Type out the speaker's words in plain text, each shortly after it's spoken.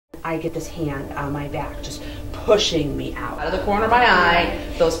I get this hand on my back, just pushing me out. Out of the corner of my eye,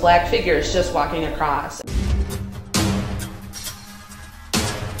 those black figures just walking across.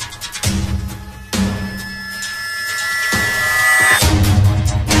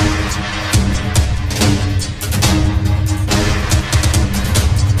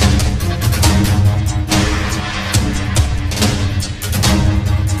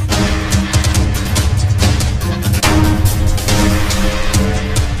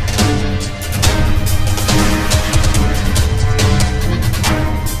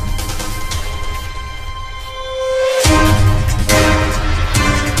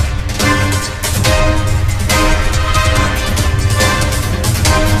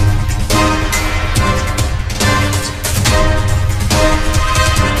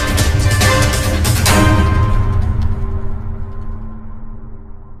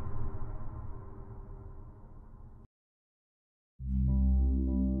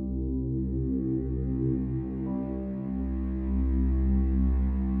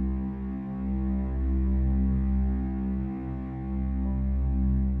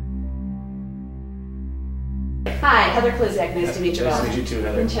 Hi, Heather Klizak. Nice to meet you both. Nice to meet you too,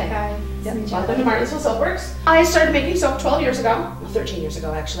 Heather. Hi. Welcome to Martinsville Soapworks. I started making soap 12 years ago, well, 13 years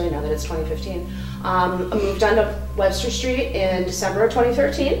ago actually, now that it's 2015. I moved on to Webster Street in December of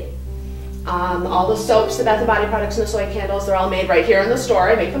 2013. All the soaps, the Bath and Body products, and the soy candles, they're all made right here in the store.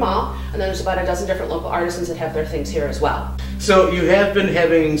 I make them all. And then there's about a dozen different local artisans that have their things here as well. So you have been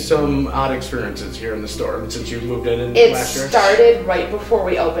having some odd experiences here in the store since you moved in last year? It started right before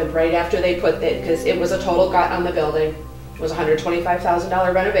we opened, right after they put it, because it was a total gut on the building. It was a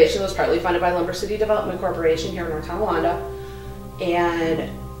 $125,000 renovation. It was partly funded by Lumber City Development Corporation here in North Tonawanda. And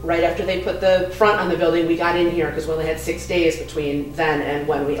right after they put the front on the building, we got in here because we only had 6 days between then and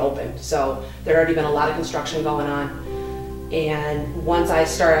when we opened. So there had already been a lot of construction going on. And once I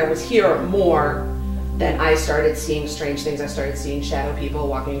was here more, then I started seeing strange things. I started seeing shadow people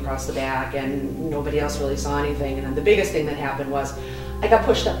walking across the back, and nobody else really saw anything. And then the biggest thing that happened was I got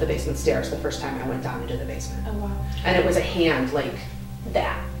pushed up the basement stairs the first time I went down into the basement. Oh, wow. And it was a hand like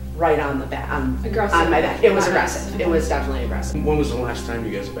that, right on the back, on my back. It was aggressive. It was definitely aggressive. When was the last time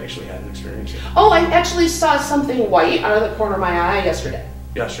you guys have actually had an experience here? Oh, I actually saw something white out of the corner of my eye yesterday.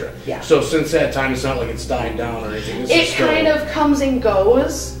 Yesterday? Yeah. So since that time, it's not like it's dying down or anything? It kind of comes and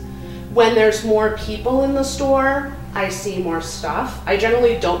goes. When there's more people in the store, I see more stuff. I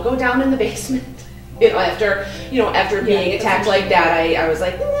generally don't go down in the basement. After being attacked like that, I was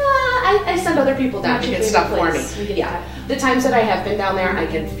like, nah, I send other people down to get stuff for me. Yeah. The times that I have been down there, I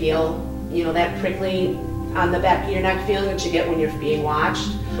can feel, that prickly on the back of your neck feeling that you get when you're being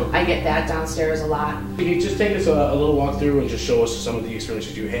watched. Okay. I get that downstairs a lot. Can you just take us a little walk through and just show us some of the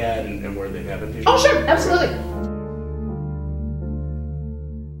experiences you had and where they happened? Oh, sure, absolutely.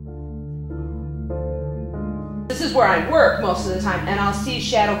 This is where I work most of the time, and I'll see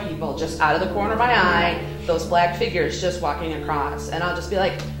shadow people just out of the corner of my eye, those black figures just walking across, and I'll just be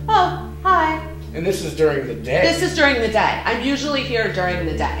like, oh, hi. And this is during the day? This is during the day. I'm usually here during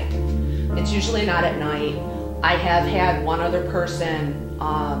the day. It's usually not at night. I have had one other person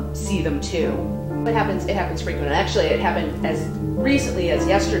see them too. It happens frequently. Actually, it happened as recently as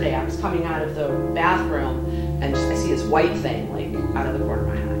yesterday. I was coming out of the bathroom, and I see this white thing like out of the corner of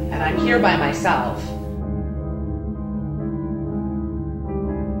my eye, and I'm here by myself.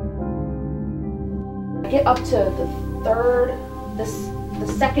 Get up to the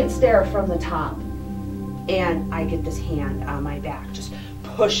second stair from the top, and I get this hand on my back just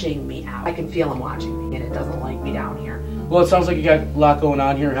pushing me out. I can feel him watching me, and it doesn't like me down here. Well, it sounds like you got a lot going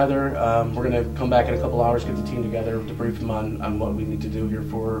on here, Heather. We're going to come back in a couple hours, get the team together, debrief them on what we need to do here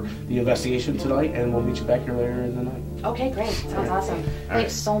for the investigation tonight, and we'll meet you back here later in the night. Okay, great. Sounds awesome.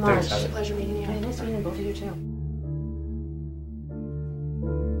 Thanks so much. Thanks, pleasure meeting you. Nice meeting both of you too.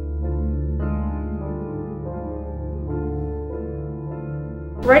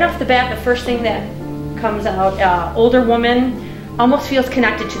 Right off the bat, the first thing that comes out, older woman, almost feels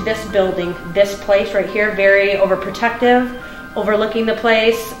connected to this building, this place right here, very overprotective, overlooking the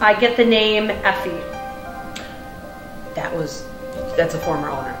place. I get the name Effie. That's a former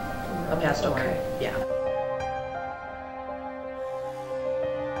owner, a past owner. Okay. Yeah.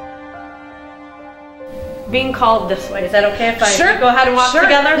 Being called this way, is that okay if I Sure. go ahead and walk Sure.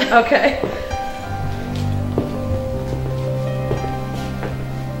 together? Okay.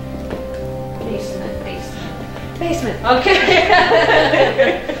 Basement. Okay.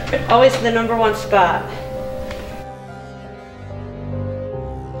 Always the #1 spot.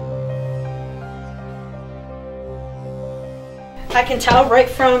 I can tell right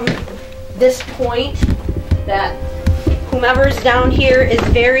from this point that whomever's down here is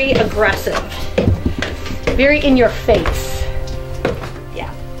very aggressive, very in your face.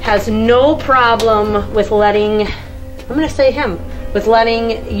 Yeah, has no problem with letting, I'm gonna say him, with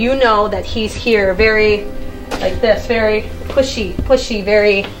letting you know that he's here, very like this, very pushy,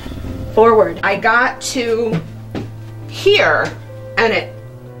 very forward. I got to here and it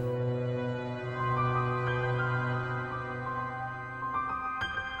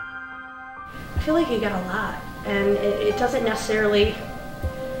I feel like you got a lot, and it doesn't necessarily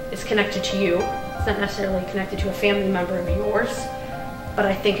is connected to you. It's not necessarily connected to a family member of yours, but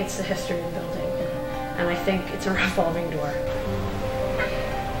I think it's the history of the building, and I think it's a revolving door.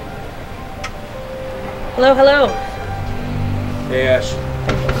 Hello, hello. Hey, Ash.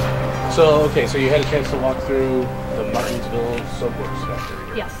 So, okay, so you had a chance to walk through the Martinsville Soapworks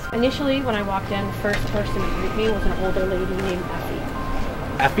factory. Yes. Initially, when I walked in, the first person to greet me was an older lady named Effie.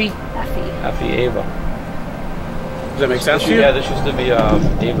 Effie? Effie. Ava. Does that make sense to you? Yeah, this used to be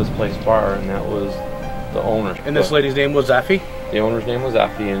Ava's Place Bar, and that was the owner. And this lady's name was Effie? The owner's name was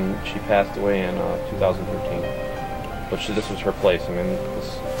Effie, and she passed away in 2013. But this was her place. I mean,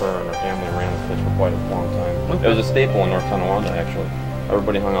 her and her family ran this place for quite a long time. Okay. It was a staple in North Tonawanda, actually.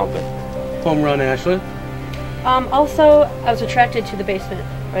 Everybody hung out there. Home run, Ashley? Also, I was attracted to the basement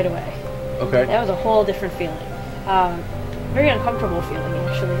right away. Okay. That was a whole different feeling. Very uncomfortable feeling,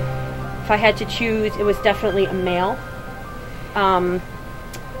 actually. If I had to choose, it was definitely a male.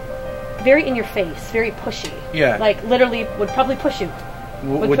 Very in your face, very pushy. Yeah. Like, literally would probably push you.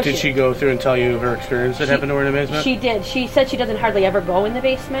 What did she go through and tell you her experience that happened to her in the basement? She did. She said she doesn't hardly ever go in the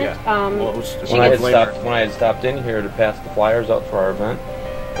basement. Yeah. Well, it was when I had stopped in here to pass the flyers out for our event,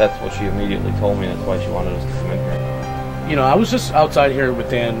 that's what she immediately told me. That's why she wanted us to come in here. You know, I was just outside here with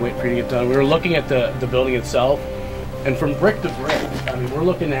Dan waiting for you to get done. We were looking at the building itself, and from brick to brick, I mean, we're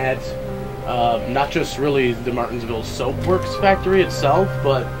looking at not just really the Martinsville Soapworks factory itself,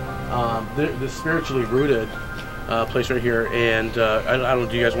 but the spiritually rooted place right here. And I don't know,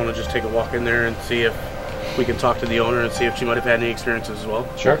 do you guys want to just take a walk in there and see if we can talk to the owner and see if she might have had any experiences as well?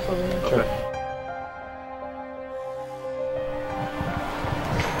 Sure. Okay. Sure.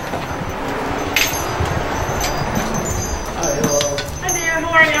 Hi, hello. Hi there,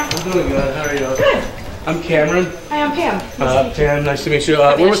 how are you? I'm doing good. How are you? Good. I'm Cameron. Hi, I'm Pam. Pam, nice to meet you.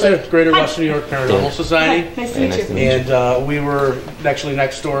 We're with the Greater Western New York Paranormal Society. Hi, nice to meet you. And we were actually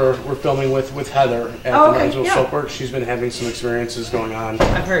next door. We're filming with Heather at the Martinsville Soapworks. She's been having some experiences going on.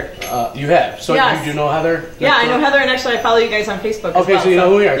 I've heard. You have. So Yes. you do know Heather? Yeah, I know Heather, and actually I follow you guys on Facebook as Okay, well. so you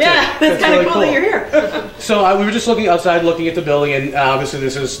know who we are. Too. Yeah, that's kind of really cool that you're here. So we were just looking outside, looking at the building, and obviously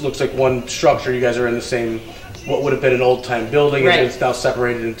looks like one structure. You guys are in the same, what would have been an old-time building, Right. and it's now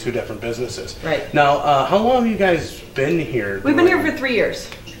separated into two different businesses. Right. Now, how long have you guys been here? We've been here for 3 years.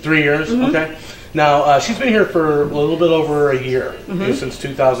 3 years? Mm-hmm. Okay. Now, she's been here for a little bit over a year, since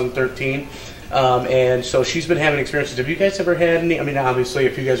 2013. And so she's been having experiences. Have you guys ever had any? I mean, obviously,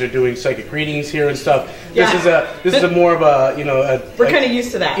 if you guys are doing psychic readings here and stuff, Yeah. this is a more of a, We're kind of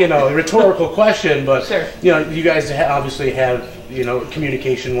used to that. a rhetorical question, but Sure. you guys obviously have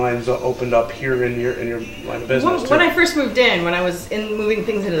communication lines opened up here in your line of business. When I first moved in, when I was moving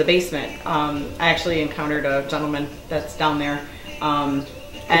things into the basement, I actually encountered a gentleman that's down there,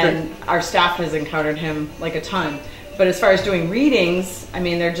 and our staff has encountered him like a ton. But as far as doing readings, I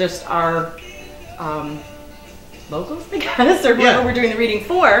mean, they're just our locals, I guess, or whoever we're doing the reading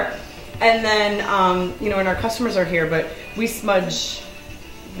for. And then, and our customers are here, but we smudge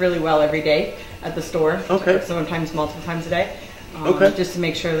really well every day at the store. Okay. Sometimes multiple times a day. Just to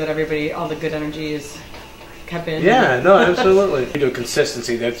make sure that all the good energy is kept in. Yeah, no, absolutely.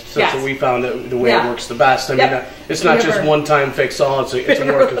 Consistency, that's what we found the way it works the best. I mean, it's not just one time fix all, it's a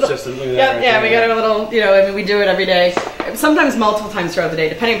more consistently. We got a little, we do it every day. Sometimes multiple times throughout the day,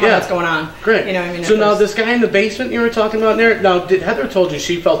 depending on what's going on. Great. So now this guy in the basement you were talking about there, now Heather told you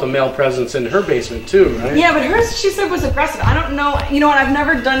she felt a male presence in her basement too, right? Yeah, but hers, she said, was aggressive. I don't know, I've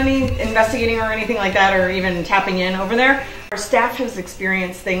never done any investigating or anything like that, or even tapping in over there. Our staff has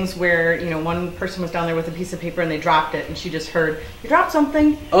experienced things where, one person was down there with a piece of paper and they dropped it, and she just heard, "You dropped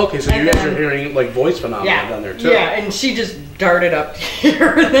something." Okay, so you guys are hearing like voice phenomena down there too. Yeah, and she just darted up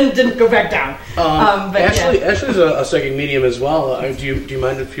here and then didn't go back down. Ashley's a psychic medium as well. Do you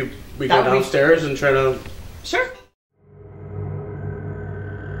mind if we go downstairs and try to? Sure.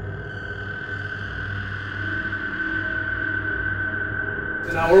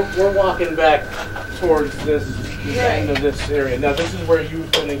 Now we're walking back towards this end of this area. Now this is where you've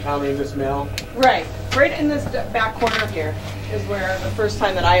been encountering this male? Right in this back corner here is where the first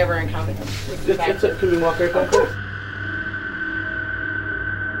time that I ever encountered him. Can we walk right back there?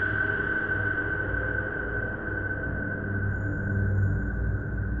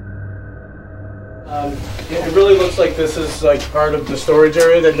 It really looks like this is like part of the storage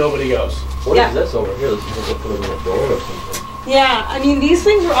area that nobody goes. What is this over here? This is like a door or something. Yeah, I mean, these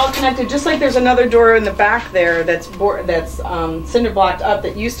things are all connected, just like there's another door in the back there that's cinder blocked up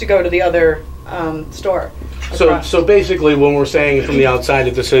that used to go to the other store. So basically, when we're saying from the outside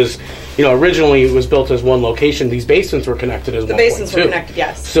that this is, originally it was built as one location, these basements were connected as one. The basements were connected,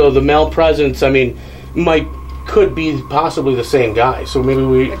 yes. So the male presence, I mean, could be possibly the same guy. So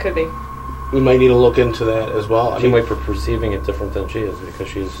maybe it could be. We might need to look into that as well. She might be perceiving it different than she is because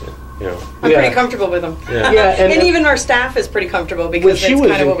she's, I'm pretty comfortable with them. Yeah, and even our staff is pretty comfortable because it's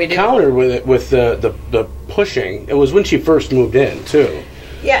kind of what we do. When she was encountered with the pushing, it was when she first moved in too.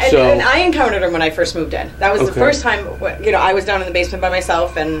 Yeah, and I encountered her when I first moved in. That was the first time, I was down in the basement by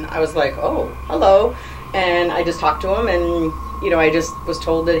myself, and I was like, oh, hello. And I just talked to him, and, I just was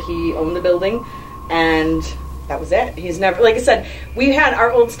told that he owned the building, and that was it. He's never, like I said, we had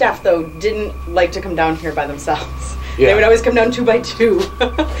our old staff, though, didn't like to come down here by themselves. Yeah. They would always come down 2 by 2.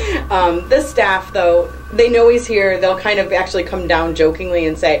 This staff, though, they know he's here. They'll kind of actually come down jokingly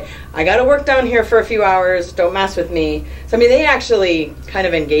and say, I got to work down here for a few hours. Don't mess with me. So, I mean, they actually kind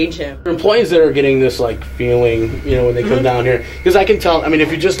of engage him. Employees that are getting this, feeling, when they come down here. Because I can tell, I mean,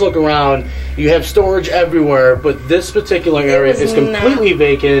 if you just look around, you have storage everywhere, but this particular area is completely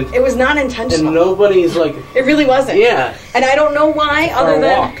vacant. It was not intentional. And nobody's, It really wasn't. Yeah. And I don't know why, other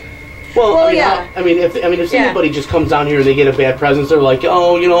than... Walk. Well, if anybody just comes down here and they get a bad presence, they're like,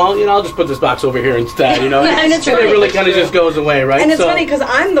 I'll just put this box over here instead, and it's and it really kind of just goes away, right? And it's funny because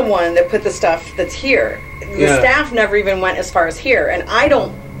I'm the one that put the stuff that's here. The staff never even went as far as here, and I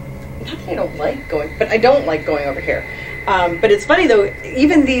don't like going over here. But it's funny though,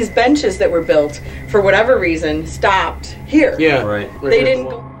 even these benches that were built for whatever reason stopped here. Yeah, right. They didn't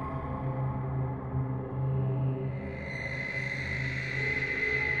go.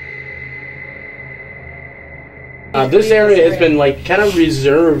 This area has been kind of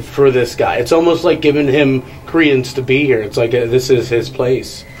reserved for this guy. It's almost like giving him credence to be here. It's like this is his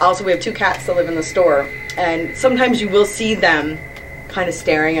place. Also, we have 2 cats that live in the store, and sometimes you will see them kind of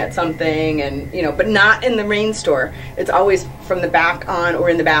staring at something, and but not in the main store. It's always from the back on, or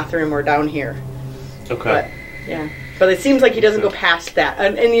in the bathroom, or down here. Okay. But it seems like he doesn't go past that,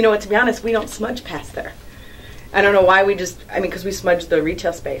 and to be honest, we don't smudge past there. I don't know why because we smudge the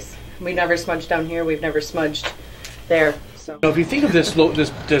retail space. We never smudged down here. We've never smudged there. So if you think of this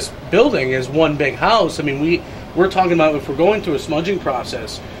building as one big house, I mean we're talking about if we're going through a smudging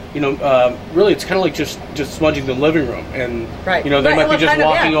process, really it's kind of like just smudging the living room, and they might be just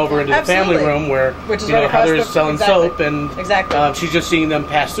walking over into the family room where Heather's selling soap, and she's just seeing them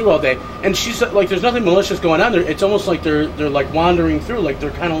pass through all day, and she's like, there's nothing malicious going on there. It's almost like they're wandering through, like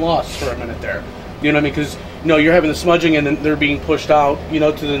they're kind of lost for a minute there. You know what I mean? Because you're having the smudging, and then they're being pushed out,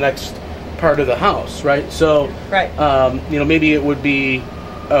 to the next part of the house, right? So, maybe it would be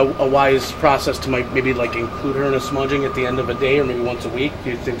a wise process to maybe include her in a smudging at the end of a day, or maybe once a week. Do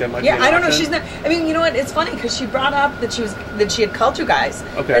you think that might be an I don't know. option? She's not. I mean, you know what? It's funny because she brought up that she had called 2 guys.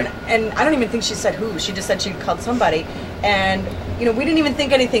 Okay. And I don't even think she said who. She just said she'd called somebody, and we didn't even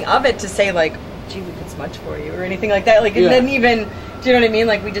think anything of it to say gee, we could smudge for you or anything like that. It didn't even. Do you know what I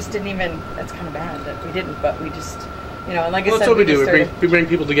mean? We just didn't even. That's kind of bad that we didn't, but we just. And like I said, that's what we do. We bring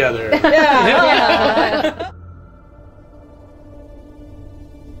people together. Yeah.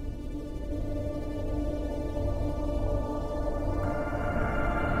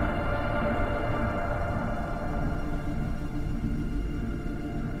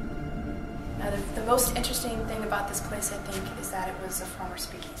 The most interesting thing about this place, I think, is that it was a former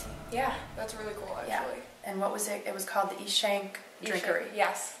speakeasy. Yeah, that's really cool, actually. Yeah. And what was it? It was called the East Shank Drinkery.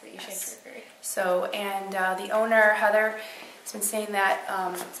 Yes, the East Shank Drinkery. So, and the owner, Heather, has been saying that,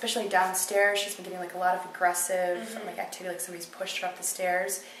 especially downstairs, she's been getting a lot of aggressive activity, somebody's pushed her up the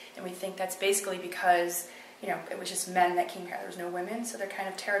stairs, and we think that's basically because it was just men that came here. There was no women, so they're kind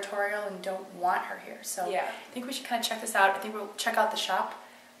of territorial and don't want her here. So I think we should kind of check this out. I think we'll check out the shop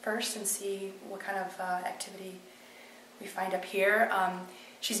first and see what kind of activity we find up here.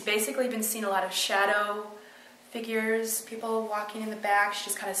 She's basically been seeing a lot of shadow figures, people walking in the back. She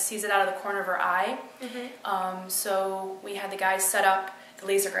just kind of sees it out of the corner of her eye. So we had the guys set up the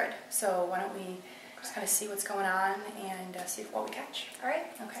laser grid. So why don't we just kind of see what's going on and see what we catch. All right,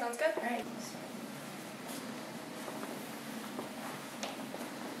 okay. Sounds good. All right.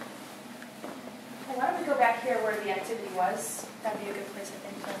 Well, why don't we go back here where the activity was? That'd be a good place, I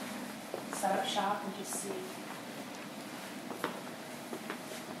think, to set up shop and just see.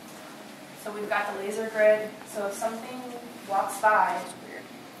 So we've got the laser grid, so if something walks by,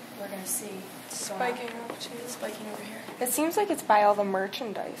 we're going to see spiking over here. Spiking over here. It seems like it's by all the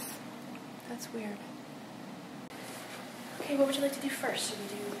merchandise. That's weird. Okay, what would you like to do first? Should we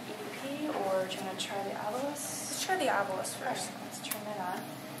do EVP or do you want to try the obelisk? Let's try the obelisk first. Alright, let's turn that on.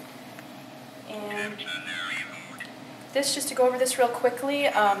 And this, just to go over this real quickly,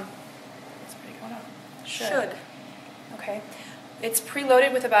 it's pretty going up. Should. Okay. It's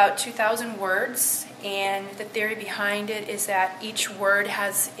preloaded with about 2,000 words, and the theory behind it is that each word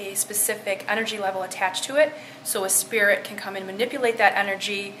has a specific energy level attached to it, so a spirit can come and manipulate that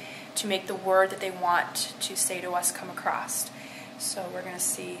energy to make the word that they want to say to us come across. So we're going to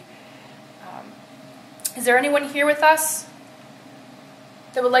see. Is there anyone here with us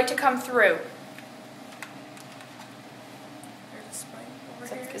that would like to come through? There's a spike over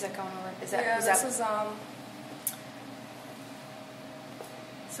here. Is that going over? Yeah, this is so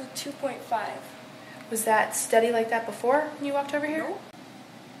 2.5. Was that steady like that before when you walked over here? Nope.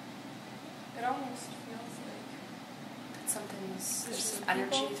 It almost feels like That something's, There's there's some some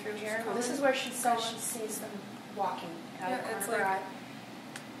energy people through here. just Well, this coming, is where she says going. she sees them walking out of the Yeah, corner it's of her like- eye.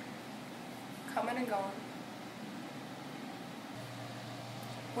 coming and going.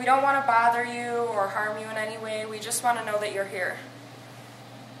 We don't want to bother you or harm you in any way. We just want to know that you're here.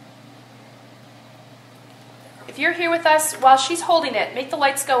 If you're here with us while she's holding it, make the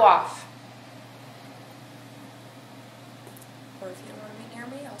lights go off. Or if you don't want to be near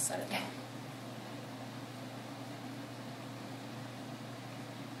me, I'll set it down.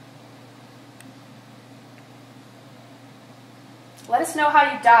 Let us know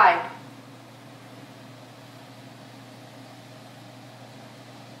how you died.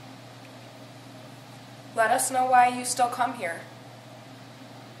 Let us know why you still come here.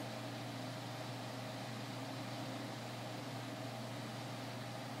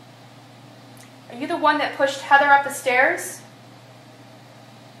 Are you the one that pushed Heather up the stairs?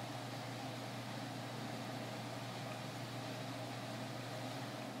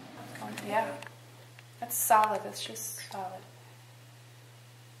 Yeah. That's solid. That's just solid.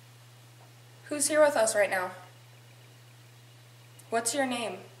 Who's here with us right now? What's your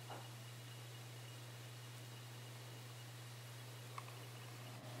name?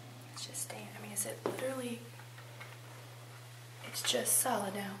 It's just staying. I mean, is it literally... It's just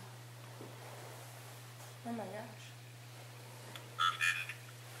solid now. Oh my gosh.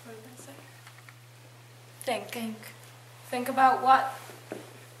 What did that say? Think. Think about what?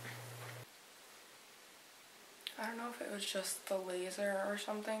 I don't know if it was just the laser or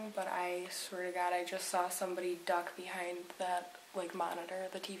something, but I swear to God, I just saw somebody duck behind that, like, monitor,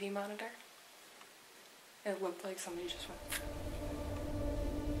 the TV monitor. It looked like somebody just went...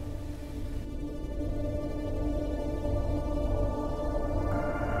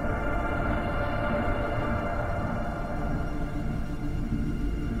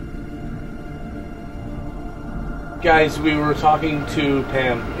 Guys, we were talking to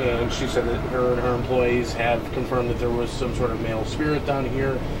Pam, and she said that her and her employees have confirmed that there was some sort of male spirit down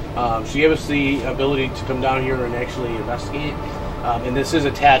here. She gave us the ability to come down here and actually investigate. And this is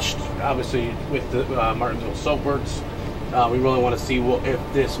attached, obviously, with the Martinsville Soapworks. We really want to see if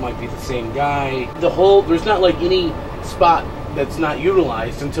this might be the same guy. There's not like any spot that's not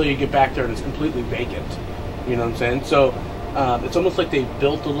utilized until you get back there and it's completely vacant. You know what I'm saying? So it's almost like they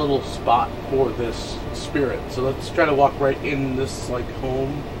built a little spot for this spirit. So let's try to walk right in this like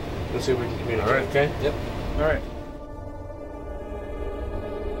home and see if we can communicate. All right, okay? Yep. All right.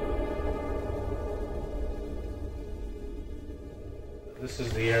 This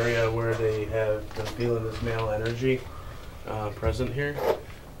is the area where they have been feeling this male energy present here.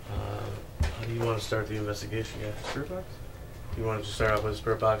 How do you want to start the investigation? Yeah, spirit box? You want to just start off with a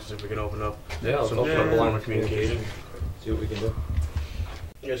spirit box, see if we can open up some form of communication. See what we can do.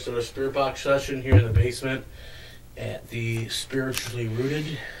 Yeah, so a spirit box session here in the basement at the Spiritually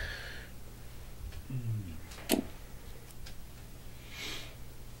Rooted.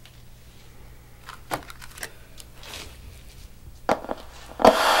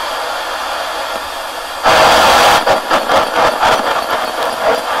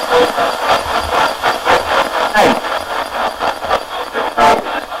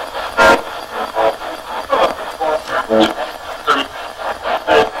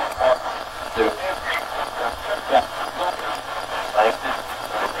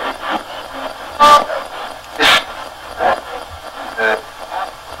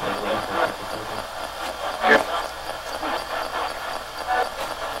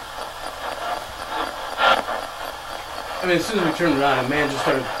 I mean, as soon as we turned around, a man just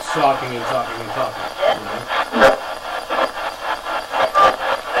started talking and talking and talking. You know?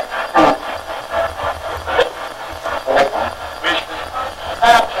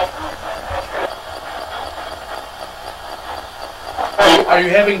 Are Are you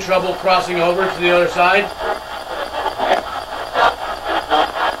having trouble crossing over to the other side?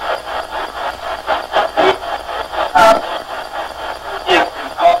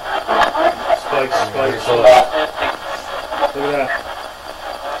 Spikes. Look at that.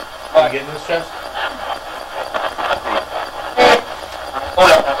 Are you getting this, Jess?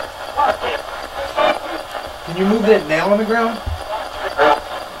 Can you move that nail on the ground?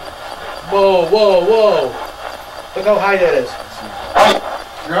 Whoa. Look how high that is.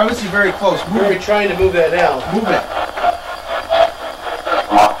 You're obviously very close. Move We're it. trying to move that now. Move it.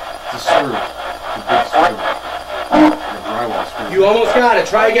 It's a screw. It's a big screw. The drywall screw. You almost got it.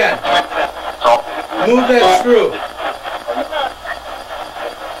 Try again. Move that screw.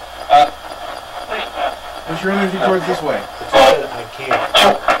 Push your energy towards this way. I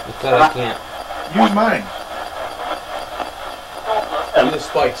can't. It said I can't. Use mine. See the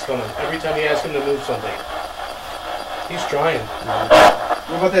spikes coming. Every time you ask him to move something. He's trying.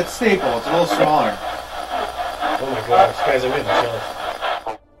 What about that staple? It's a little smaller. Oh my gosh, guys, I'm getting chills.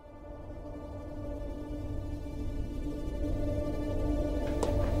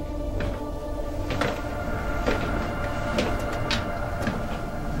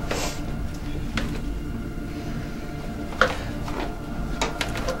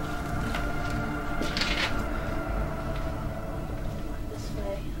 This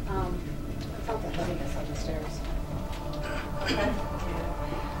way. I felt the heaviness on the stairs.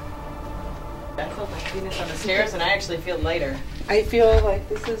 I felt my heaviness on the stairs, and I actually feel lighter. I feel like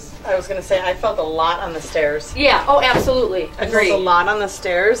this is. I was gonna say I felt a lot on the stairs. Yeah. Oh, absolutely. I felt a lot on the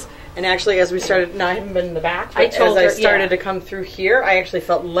stairs, and actually, as we started, now I haven't been in the back. I But told as her, I started yeah. to come through here, I actually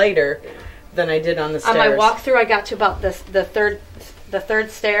felt lighter than I did on the stairs. On my walk through, I got to about the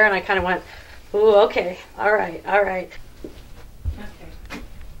third stair, and I kind of went, "Ooh, okay, all right." Okay.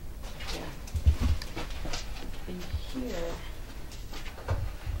 And here,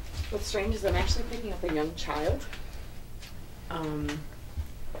 what's strange is I'm actually picking up a young child.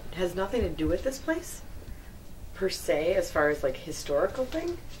 It has nothing to do with this place, per se, as far as like historical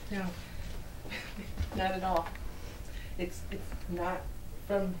thing. No, not at all. It's not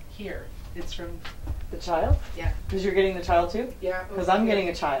from here. It's from The child? yeah. Because you're getting the child too? Yeah. Because I'm getting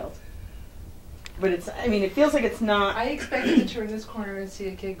a child. But it's, I mean, it feels like it's not. I expected to turn this corner and see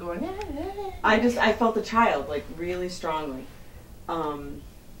a kid going. I felt the child, like, really strongly. And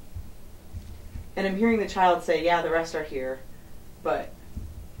I'm hearing the child say, yeah, the rest are here. But,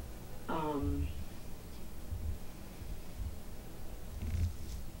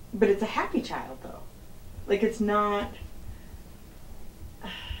 but it's a happy child, though. Like, it's not.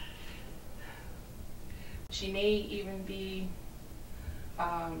 She may even be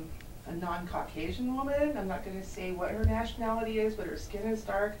a non-Caucasian woman. I'm not going to say what her nationality is, but her skin is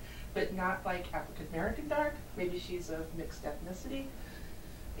dark, but not like African American dark. Maybe she's of mixed ethnicity.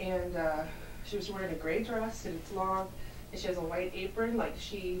 And she was wearing a gray dress, and it's long, and she has a white apron, like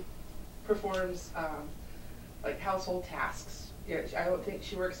she performs like household tasks. Yeah, I don't think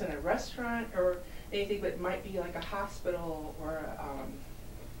she works in a restaurant or anything, but it might be like a hospital or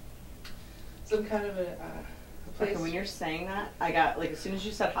some kind of a place. Okay, when you're saying that, I got, like, as soon as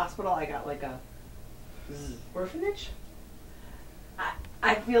you said hospital, I got like a orphanage?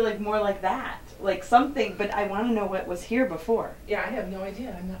 I feel like more like that. Like something, but I want to know what was here before. Yeah, I have no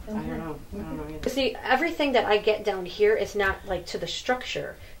idea. I'm not from I here. don't know either. See, everything that I get down here is not like to the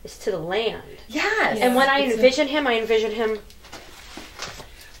structure; it's to the land. Yes. And when I it's envision him,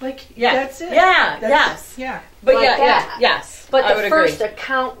 Like, Yeah. that's it. Yeah, That's, yes. Yeah. But like yeah, that. yes. But I the would first agree.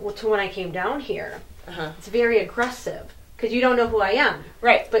 account to when I came down here, Uh-huh. it's very aggressive because you don't know who I am.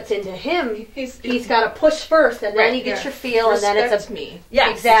 Right. But into him, He's got to push first, and then Right, he gets yeah. your feel, and then it's Respects a me.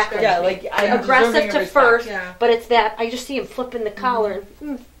 Yeah, exactly. Yeah, like I'm aggressive deserving of to respect. first, Yeah. but it's that I just see him flipping the collar.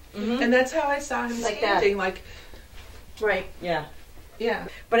 And, Mhm. And that's how I saw him Like that. standing. Like, right. Yeah. yeah.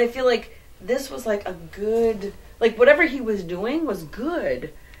 But I feel like this was like a good, like whatever he was doing was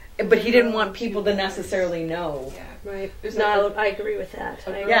good, but he didn't want people to necessarily know. Yeah. Right. There's No, I agree with that. A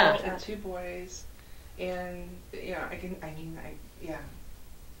I girl agree Yeah. with and that. 2 boys, and yeah, yeah.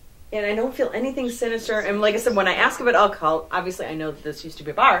 And I don't feel anything sinister. And like I said, when I ask about alcohol, obviously I know that this used to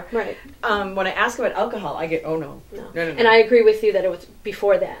be a bar. Right. When I ask about alcohol, I get, oh no. No. No. And I agree with you that it was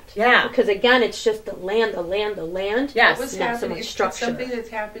before that. Yeah. Because again, it's just the land. Yes. What's Not so happening? much It's structure. something that's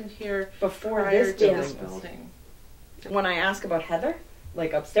happened here Before prior this to building. this building. When I ask about Heather,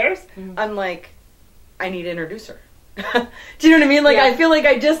 like upstairs, I'm like, I need to introduce her. Do you know what I mean? Like, Yeah. I feel like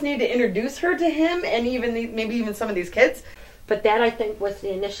I just need to introduce her to him and even maybe even some of these kids. But that I think was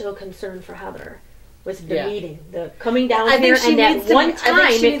the initial concern for Heather, was the Yeah. meeting, the coming down I here, think she and that needs to one meet- I time think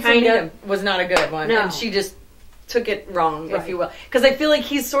she it needs to kind meet of him was not a good one. No. And she just took it wrong, if Right. you will. Because I feel like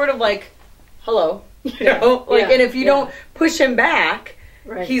he's sort of like, hello, you know? Like, Yeah. and if you don't push him back,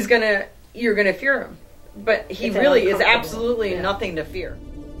 Right. you're gonna fear him. But he It's really is uncomfortable. absolutely Yeah. nothing to fear.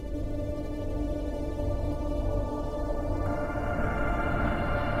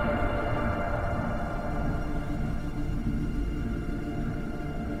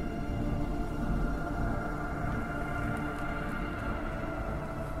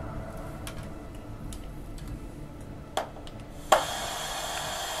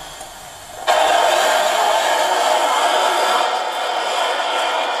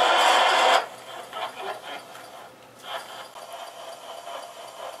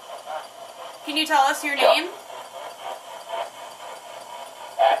 Can you tell us your name?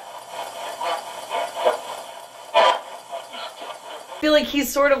 I feel like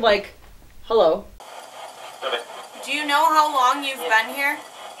he's sort of like, hello. Do you know how long you've been here?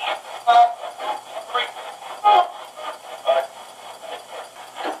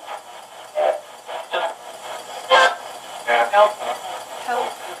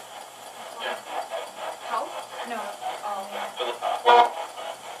 Help. Help? No.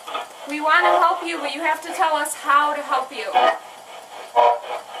 We want to help you, but you have to tell us how to help you. Yeah,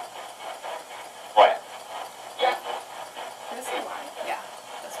 that's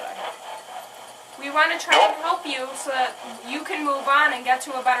what I heard. We want to try and help you so that you can move on and get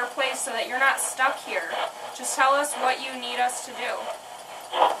to a better place so that you're not stuck here. Just tell us what you need us to do.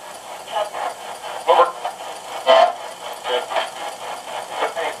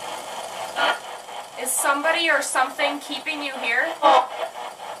 Is somebody or something keeping you here?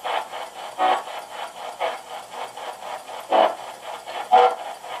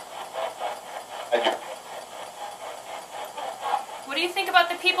 What do you think about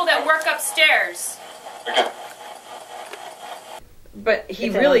the people that work upstairs? But he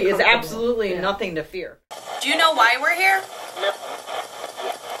It's really is uncomfortable. absolutely Yeah. nothing to fear. Do you know why we're here?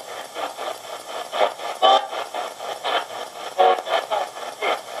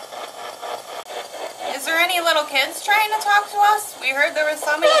 Is there any little kids trying to talk to us? We heard there was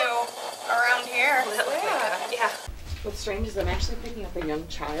some of you around here. Yeah. What's strange is I'm actually picking up a young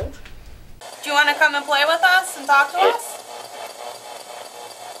child. Do you want to come and play with us and talk to us?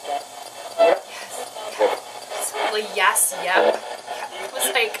 Absolutely yes, yep. It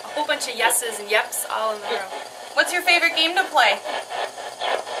was like a whole bunch of yeses and yeps all in the room. What's your favorite game to play?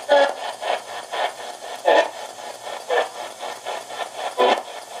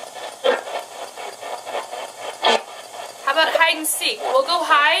 How about hide and seek? We'll go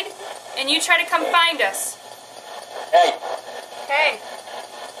hide, and you try to come find us. Hey.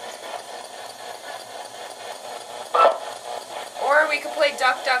 Or we could play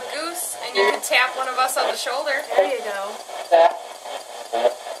duck, duck, goose, and you could tap one of us on the shoulder. There you go.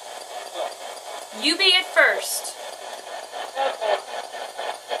 You be it first.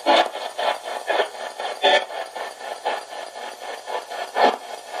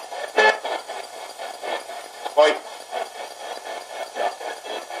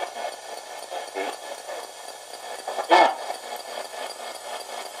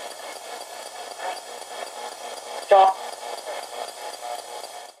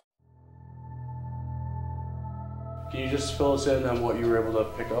 Can you just fill us in on what you were able to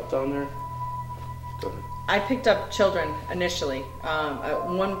pick up down there? Go ahead. I picked up children initially,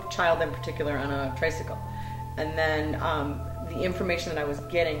 one child in particular on a tricycle. And then the information that I was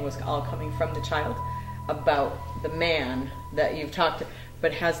getting was all coming from the child about the man that you've talked to,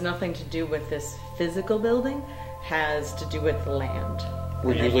 but has nothing to do with this physical building, has to do with the land.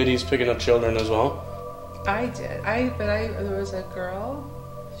 Were you ladies picking up children as well? I did. There was a girl.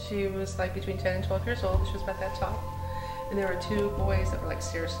 She was like between 10 and 12 years old. She was about that tall. And there were two boys that were like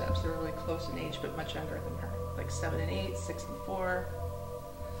stair steps. They were really close in age, but much younger than her. Like 7 and 8, 6 and 4.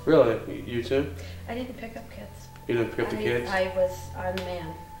 Really? You too? I didn't pick up kids. You didn't pick up the kids? I'm the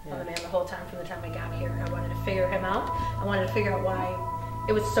man. I'm the man the whole time from the time I got here. I wanted to figure him out. I wanted to figure out why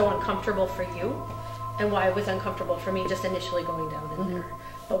it was so uncomfortable for you and why it was uncomfortable for me just initially going down in there.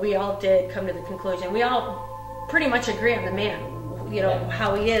 But we all did come to the conclusion. We all pretty much agree on the man. You know,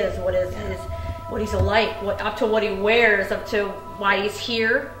 how he is, what he's like, up to what he wears, up to why he's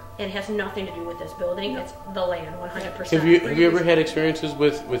here. It has nothing to do with this building. It's the land, 100%. Have you ever had experiences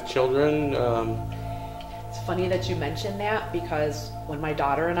with children? It's funny that you mentioned that because when my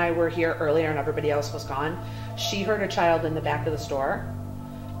daughter and I were here earlier and everybody else was gone, she heard a child in the back of the store.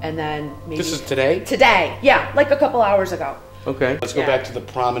 And then maybe... This is today? Today, yeah, like a couple hours ago. Okay. Let's go back to the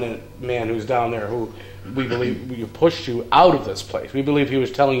prominent man who's down there who we believe pushed you out of this place. We believe he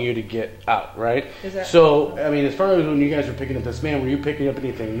was telling you to get out, right? So, I mean, as far as when you guys were picking up this man, were you picking up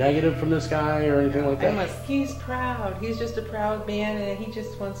anything negative from this guy or anything like that? He's proud. He's just a proud man, and he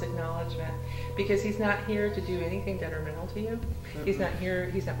just wants acknowledgement because he's not here to do anything detrimental to you. He's not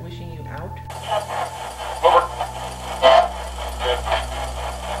here. He's not wishing you out.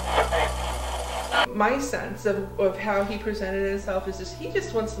 My sense of how he presented himself is just he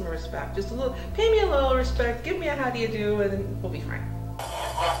just wants some respect, just a little, pay me a little respect, give me a how do you do, and then we'll be fine.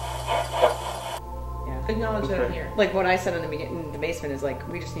 Yeah, acknowledge that I'm here. Like what I said in the beginning, in the basement is like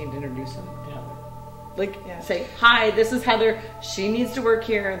we just need to introduce him to Heather. Like say, hi, this is Heather. She needs to work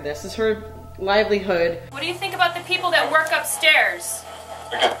here. This is her livelihood. What do you think about the people that work upstairs?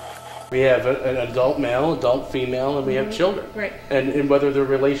 We have an adult male, adult female, and we have children. Right. And whether they're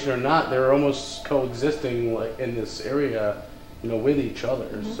relation or not, they're almost coexisting like in this area, you know, with each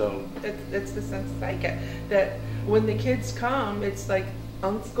other. So that's the sense that I get. That when the kids come, it's like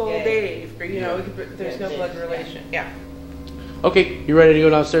Uncle Dave, or you know, there's no blood relation. Yeah. Okay, you ready to go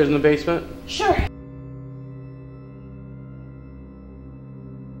downstairs in the basement? Sure.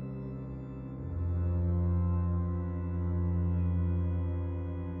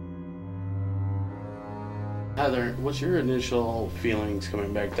 Heather, what's your initial feelings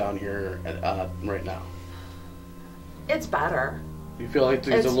coming back down here right now? It's better. You feel like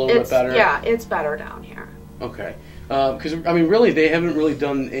things are a little bit better? Yeah, it's better down here. Okay. Because, I mean, really, they haven't really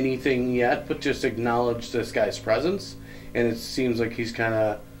done anything yet but just acknowledge this guy's presence, and it seems like he's kind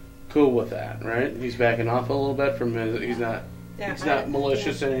of cool with that, right? He's backing off a little bit from his, he's not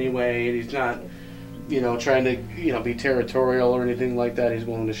malicious in any way, and he's not, you know, trying to, you know, be territorial or anything like that. He's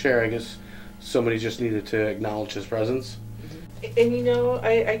willing to share. I guess somebody just needed to acknowledge his presence. And you know,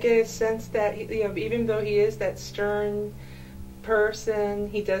 I get a sense that you know, even though he is that stern person,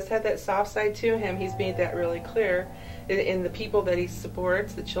 he does have that soft side to him. He's made that really clear in the people that he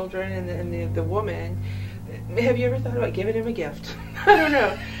supports, the children and the woman. Have you ever thought about giving him a gift? I don't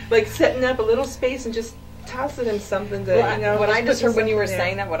know, like setting up a little space and just tossing him something to, you know. What I just heard when you were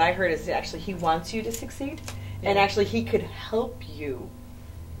saying that, what I heard is actually he wants you to succeed, and actually he could help you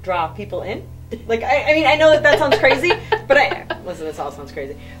draw people in. Like I mean, I know that sounds crazy, but listen, this all sounds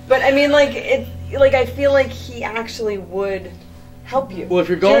crazy. But I mean, like I feel like he actually would help you. Well, if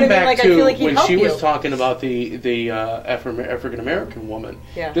you're going back to when she was you. talking about the African American woman,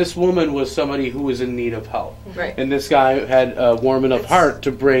 Yeah. this woman was somebody who was in need of help, Right. and this guy had a warm enough heart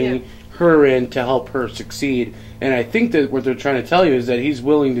to bring her in to help her succeed. And I think that what they're trying to tell you is that he's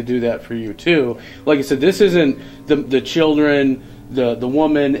willing to do that for you too. Like I said, this isn't the children, the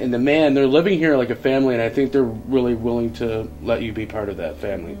woman, and the man. They're living here like a family, and I think they're really willing to let you be part of that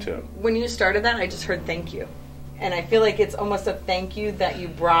family too. When you started that, I just heard thank you. And I feel like it's almost a thank you that you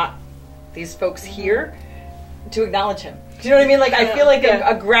brought these folks here to acknowledge him. Do you know what I mean? Like, I feel like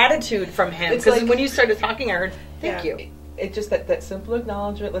a gratitude from him. Because when you started talking, I heard thank you. It's just that simple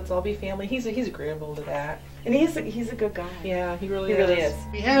acknowledgement. Let's all be family. He's agreeable to that, and he's a good guy. Yeah, he really is.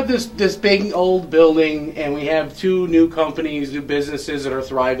 We have this big old building, and we have two new companies, new businesses that are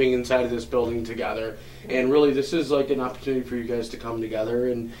thriving inside of this building together. And really, this is like an opportunity for you guys to come together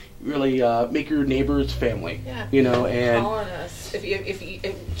and really make your neighbors family. Yeah. You know, and call on us.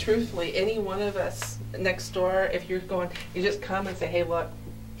 If truthfully, any one of us next door, if you're going, you just come and say, hey, look.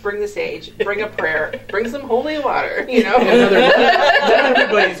 Bring the sage, bring a prayer, bring some holy water, you know. Not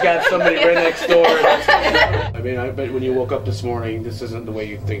everybody's got somebody right next door. I mean, I bet when you woke up this morning, this isn't the way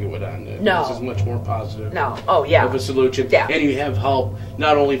you think it would end. No. This is much more positive. No. Oh, yeah. Of a solution. Yeah. And you have help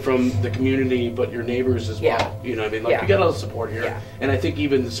not only from the community, but your neighbors as well. Yeah. You know what I mean? Like, you got a lot of support here. Yeah. And I think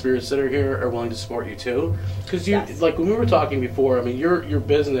even the spirits that are here are willing to support you too. Because like when we were talking before, I mean, your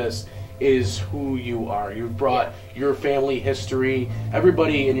business is who you are. You've brought your family history,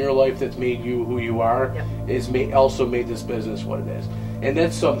 everybody in your life that's made you who you are is also made this business what it is. And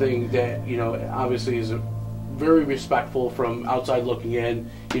that's something that, you know, obviously is very respectful from outside looking in.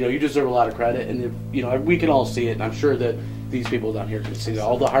 You know, you deserve a lot of credit, and if, you know, we can all see it, and I'm sure that these people down here can see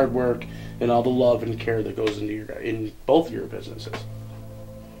all the hard work and all the love and care that goes into in both of your businesses.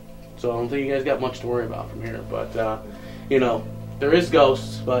 So I don't think you guys got much to worry about from here, but you know, there is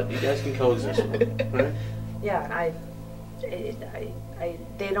ghosts, but you guys can coexist with them, right? Yeah,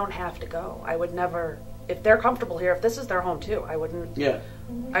 they don't have to go. I would never, if they're comfortable here, if this is their home too, I wouldn't. Yeah.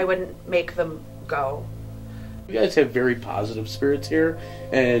 I wouldn't make them go. You guys have very positive spirits here,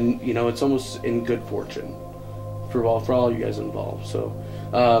 and you know it's almost in good fortune for all you guys involved. So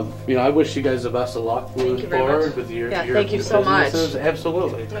You know, I wish you guys the best of luck moving forward with your thank you so much. businesses.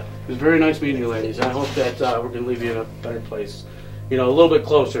 Absolutely. It was very nice meeting you, ladies. I hope that we're going to leave you in a better place. You know, a little bit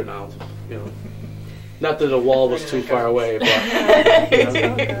closer now. You know, not that the wall was too far away, but you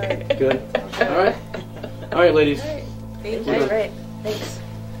know, good. All right, ladies. Thank you. Great. Thanks.